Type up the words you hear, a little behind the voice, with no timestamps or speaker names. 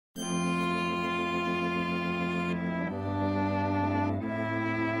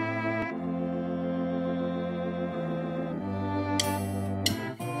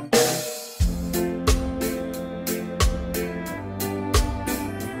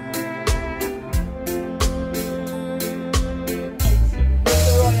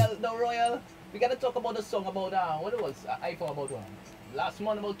gotta talk about the song about what it was. I thought about one. Last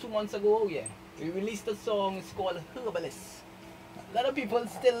month, about 2 months ago, yeah. We released a song, it's called Herbalist. A lot of people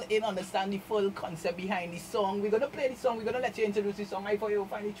still ain't understand the full concept behind the song. We're gonna play the song, we're gonna let you introduce the song. I for you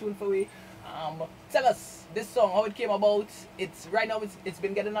find the tune for you. Tell us this song, how it came about. It's right now it's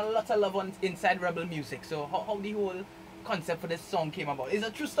been getting a lot of love on inside Rebel Music. So how the whole concept for this song came about? It's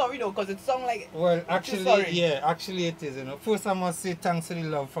a true story though, because it sounds like actually it is, you know. First I must say thanks to the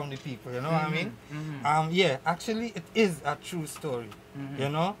love from the people, you know what I mean? Yeah, actually it is a true story. You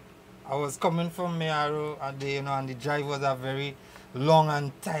know. I was coming from Mearo and the drive was a very long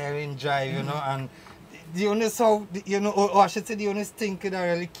and tiring drive, you know, and the only or I should say the only thing that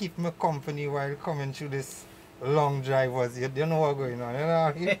really keep me company while coming through this long drive was you know what's going on, you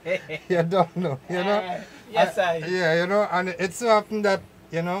know. You don't know, you know. Yes, yeah, you know, and it so happened that,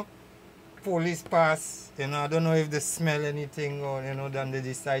 you know, police pass, you know, I don't know if they smell anything or, you know, then they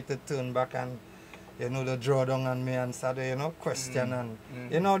decide to turn back and, you know, they draw down on me and start, you know, question and,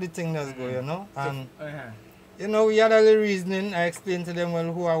 you know, the thing does go, you know. And, you know, we had a little reasoning. I explained to them,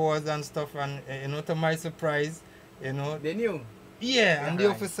 well, who I was and stuff. And, you know, to my surprise, you know. They knew? Yeah, and the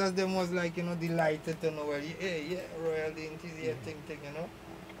officers, them was like, you know, delighted to know, well, yeah, Royal, the enthusiast thing, you know.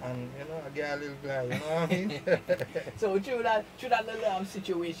 And, you know, I get a little glad, you know what I mean? So through that little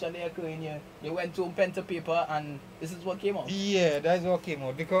situation there occurring, you went to pen to paper and this is what came out? Yeah, that's what came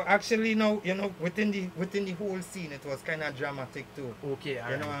out. Because actually now, you know, within the whole scene, it was kind of dramatic too. Okay,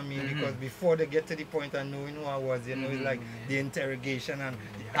 you know what I mean? Because before they get to the point and knowing who I was, you know, it's like the interrogation and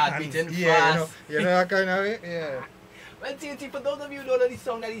heart beating fast. You know that kind of way? Yeah. Well, TNT, for those of you who don't know the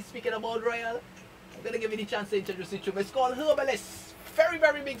song that he's speaking about, Royal, I'm going to give you the chance to introduce it to him. It's called Herbalist. Very,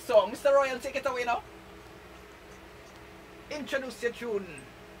 very big song. Mr. Royal, take it away now. Introduce your tune.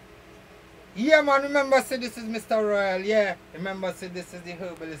 Yeah, man. Remember, say this is Mr. Royal. Yeah. Remember, say this is the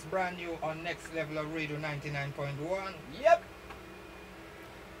Herbalist, brand new on Next Level of Radio 99.1. Yep.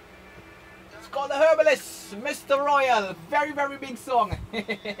 It's called the Herbalist, Mr. Royal. Very, very big song.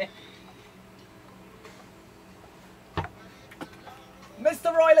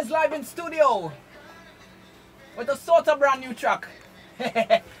 Mr. Royal is live in studio with a sort of brand new track.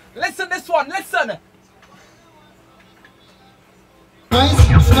 Listen this one, listen.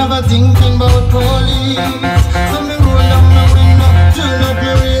 Never thinking about police. So me roll down my window, turn up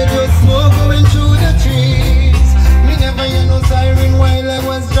my radio, smoke going through the trees. Me never hear no siren while I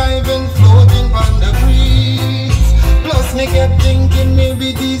was driving, floating on the breeze. Plus me kept thinking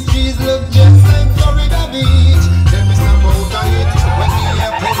maybe these trees look just like Florida Beach. Then me snap out of it when me hear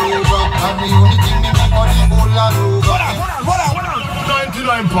pull over, and the only thing me make on the whole lot over. Hold on.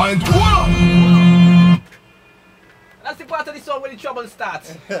 99.1. That's the part of the song where the trouble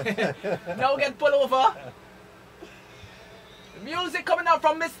starts. Now get pulled over. The music coming out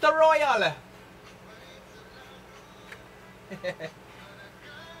from Mr. Royal.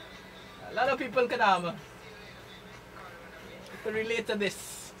 A lot of people can relate to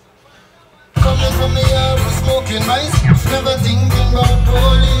this. Coming from me, I was smoking mice, never thinking about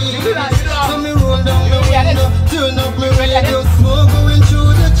police. You do that. So me roll down the window, turn up my radio, smoke going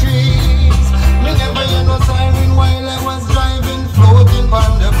through the trees. Me never hear no siren while I was driving, floating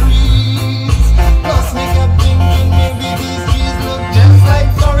on the breeze. Plus me kept thinking maybe these trees look just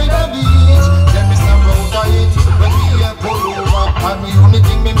like Florida Beach. Then me snap out of it when me hear pull over, and the only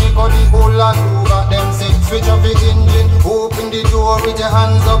thing me make all the whole lot over. Them say switch off the engine, open the door with your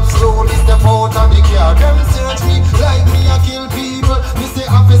hands up, slowly step out of the car. Them search me like me I kill people. Me say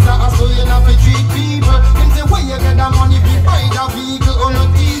officer, I saw you not to treat people. Them say where you get the money to buy the vehicle, or no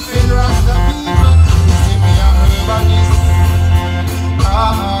thief in Rasta people. Me say me a herbalist.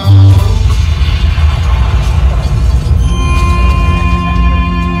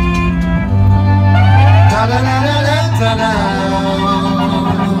 Ta da da da da da da.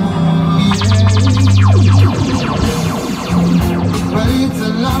 Well, it's a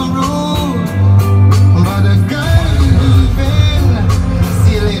long road, but a girl leaving.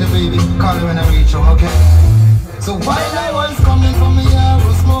 See you later, baby. Call me when I reach home, okay? So while I was coming from here, I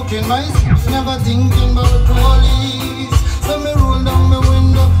was smoking my never thinking about police. So me roll down my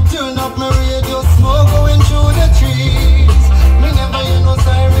window, turn up my radio, smoke going through the trees. Me never hear no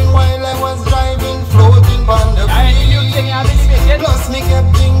siren while I was driving, floating on the breeze. Plus me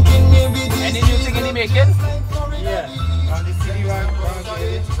kept thinking maybe this. Any new thing in the making? Yeah. On the city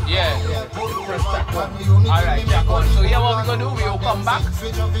Yeah. Alright, Jack on. So here what we're gonna do, we'll come back. I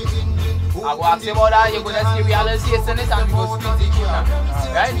will ask you about that, you're gonna give me a little taste in it and we go split the tune now.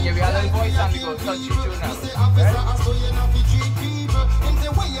 Right? Give me a little voice and we go touch the tune now. Right?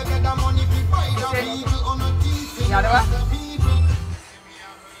 You know what?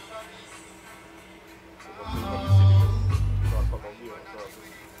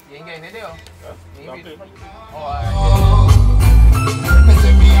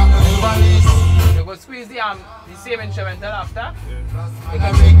 use the same instrumental after.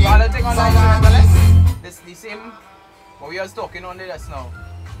 Because the other thing on the instrumentalist, this the same what we was talking on just now.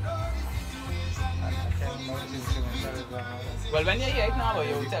 Well, when you hear it now,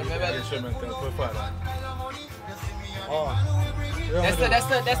 you tell me well. Instrumental for Fadda. Oh.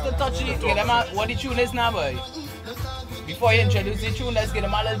 That's the touchy. Get them out what the tune is now, boy. Before you introduce the tune, let's get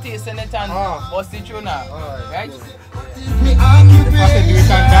them a little taste in it and what's the tune now. Right? Me occupation, me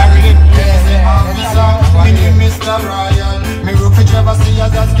name Mr. Royal. Me rope it ever see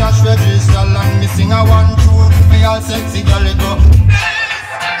as that cash register. And me sing a one tune, me all sexy girl it go.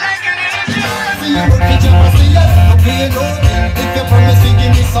 Me rope it ever see as no pay no bill. If you promise to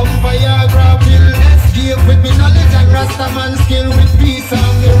give me some Viagra pill, let's give with me knowledge and Rastaman skill. With peace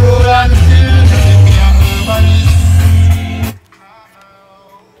and the roll and still. Me a herbalist.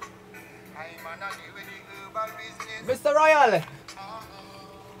 Mr. Royal,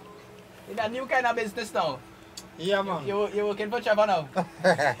 in a new kind of business now. Yeah, man. You working for Trevor now?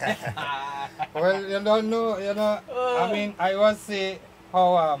 Well, you don't know, I mean, I was say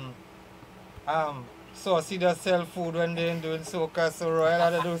how Saucy does sell food when they're doing soca, so Royal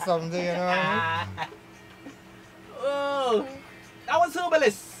had to do something, you know what I mean? Oh, that was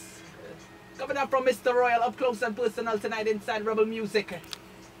Herbalist. Coming up from Mr. Royal, up close and personal tonight inside Rebel Music.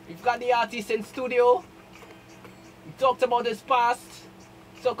 We've got the artist in studio. We talked about his past.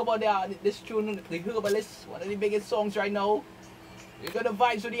 Talk about this tune, the Herbalist, one of the biggest songs right now. We're gonna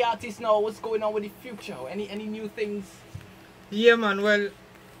vibes with the artist now. What's going on with the future? Any new things? Yeah, man. Well,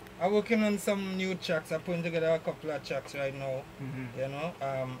 I'm working on some new tracks. I'm putting together a couple of tracks right now. You know,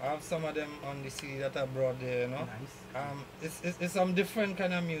 I have some of them on the CD that I brought there. You know, nice. It's some different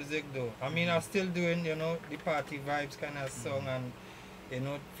kind of music though. I mean, I'm still doing the party vibes kind of song and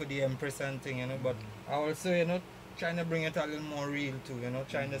for the Empress and thing. But I also trying to bring it a little more real too,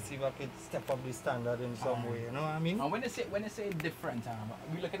 trying to see if I could step up the standard in some way, you know what I mean? And when they say different,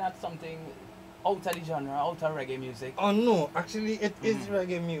 we're looking at something out of the genre, out of reggae music. Oh no, actually it is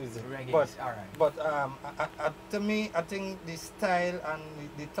reggae music. Reggae, but alright. But to me, I think the style and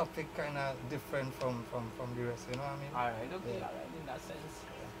the topic kind of different from the rest, you know what I mean? Alright, okay, yeah. Alright, in that sense.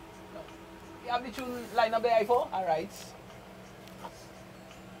 You have the tune line up there for? Alright.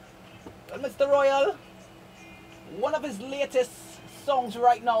 Well, Mr. Royal, one of his latest songs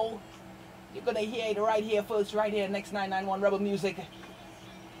right now, you're gonna hear it right here first, right here, next 991 Rebel Music.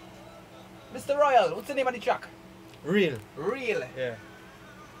 Mr. Royal, what's the name of the track? Real. Real. Yeah.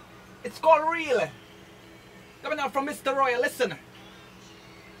 It's called Real. Coming out from Mr. Royal, listen.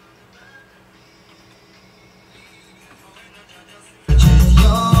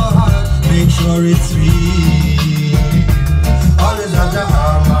 Make sure it's real. Always have the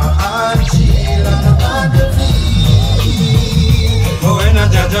armor and shield on the battlefield. But when I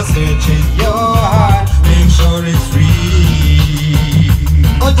just searching your heart, make sure it's real.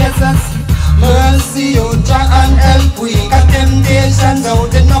 Oh Jesus, mercy, oh Jah, and help we. Got temptations out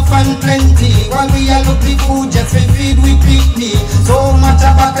enough and plenty. While we are looking food just to feed we picnic. So much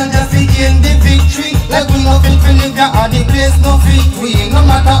a battle just to gain the victory. Like we nothing to live there and the place no fit we. No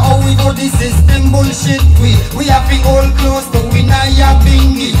matter how we go the system bullshit we. We have to hold close to we now ya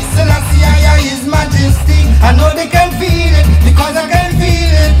bingy. Selassie I His Majesty. I know they can feel it because I can feel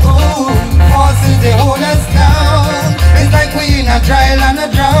it. Oh, forces they hold us down. It's like we in a trial and a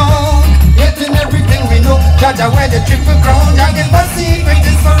drown. Yet in everything we know, Judge where the triple crown. Jah give us secret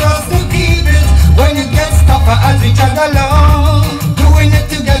is for us to keep it. When it gets tougher as we chug along, doing it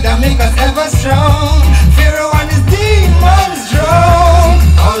together make us ever strong. Pharaoh and his demons drown.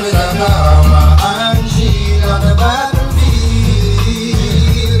 Always have the armor and shield on the battlefield.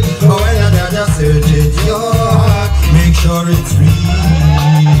 But when you just search it your heart, make sure it's real.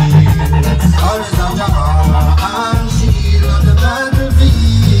 Always have the armor and shield on the battlefield.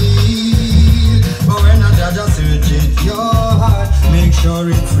 But when you just search it your heart, make sure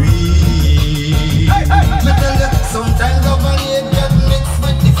it's real. Sometimes over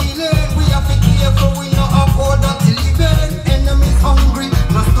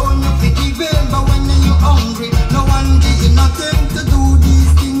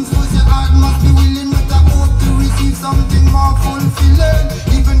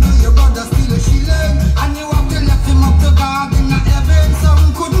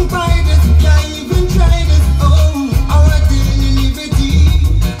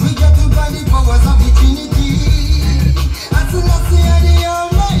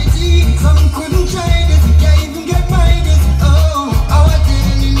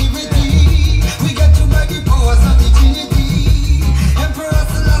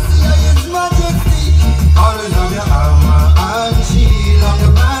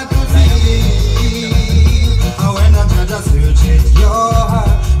it, your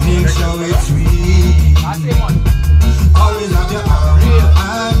heart, make sure it's real. That's it, man. Always have your arm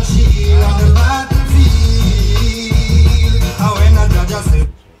and shield on the battlefield. And when a judge say,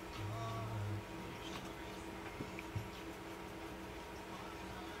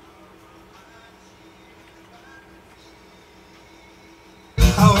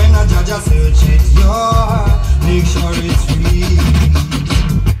 and when a judge search it, your heart, make sure it's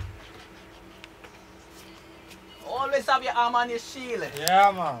real. Always have your arm on your shield.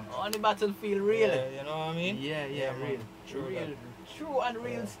 Yeah, man. On the battlefield, really. Yeah, you know what I mean? Yeah, Yeah, real. man. True Real. that. True and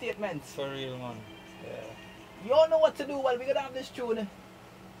real statements. For real, man. Yeah. You all know what to do. Well, we're going to have this tune.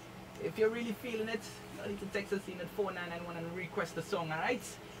 If you're really feeling it, you need to text us in at 4991 and request the song, alright?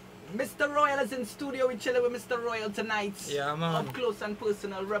 Mr. Royal is in studio. We're chilling with Mr. Royal tonight. Yeah, man. Up close and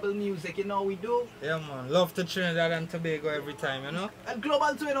personal rebel music, you know we do. Yeah, man. Love to Trinidad and Tobago every time, you know? And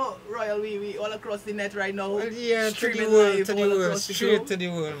global too, you know, Royal, we all across the net right now. Well, yeah, to the streaming world, live to the all world, across the straight globe. to the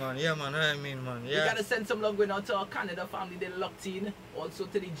world, man. Yeah, man, I mean, man. We Yeah. gotta send some love going out to our Canada family, they're locked in. Also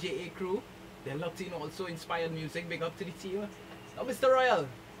to the JA crew, they're locked in. Also Inspired Music, big up to the team. Now, Mr. Royal,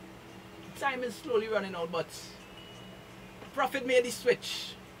 time is slowly running out, but Prophet made the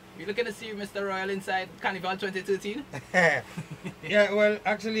switch. We're looking to see you, Mr. Royal, inside Carnival 2013. Yeah, well,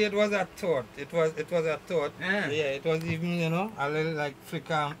 actually, it was a thought. It was a thought. Yeah. Yeah, it was even, you know, a little like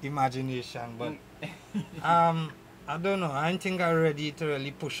flicker imagination, but I don't know. I don't think I'm ready to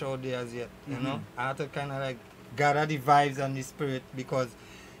really push out there as yet. You know, I have to kind of like gather the vibes and the spirit because,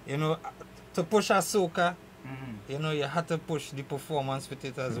 you know, to push a soca, you know, you have to push the performance with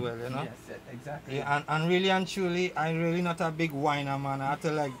it as well. You know. Yes, exactly. Yeah, and really and truly, I'm really not a big whiner, man. I have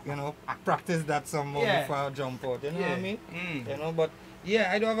to like, you know, practice that some more Yeah. before I jump out. You know what I mean? Mm. You know, but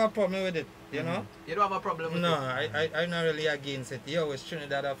yeah, I don't have a problem with it. You know. You don't have a problem with No, it? I'm not really against it. You always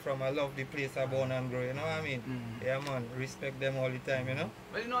Trinidad are from. I love the place I born and grow. You know what I mean? Yeah, man. Respect them all the time. You know.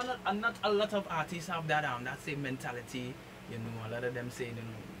 Well, you know, not a lot of artists have that same mentality. You know, a lot of them say, you know,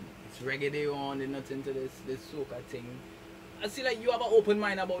 it's reggae they on, they're not into this soca thing. I see like you have an open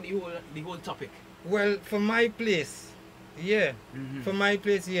mind about the whole topic. Well, for my place, yeah. For my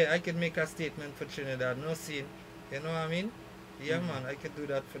place, yeah, I could make a statement for Trinidad. No scene. You know what I mean? Yeah, man, I could do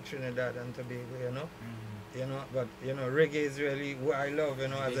that for Trinidad and Tobago, you know? You know, but, you know, reggae is really what I love, you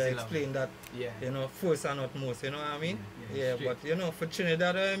know, as I explained that, you know, first and not most, you know what I mean? Yeah, but, you know, for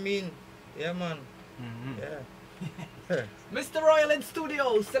Trinidad, I mean, yeah, man. Yeah. Mr. Royal in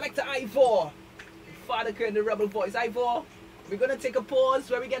studio, Selector I4. Fadda Kern, the rebel voice. I4, we're gonna take a pause.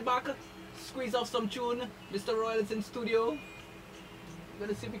 When we get back, squeeze off some tune. Mr. Royal is in studio. We're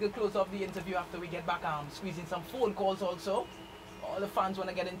gonna see if we can close off the interview after we get back. Squeeze in some phone calls also. All the fans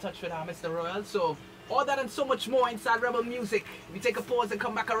wanna get in touch with Mr. Royal. So all that and so much more inside Rebel Music. We take a pause and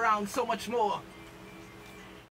come back around. So much more.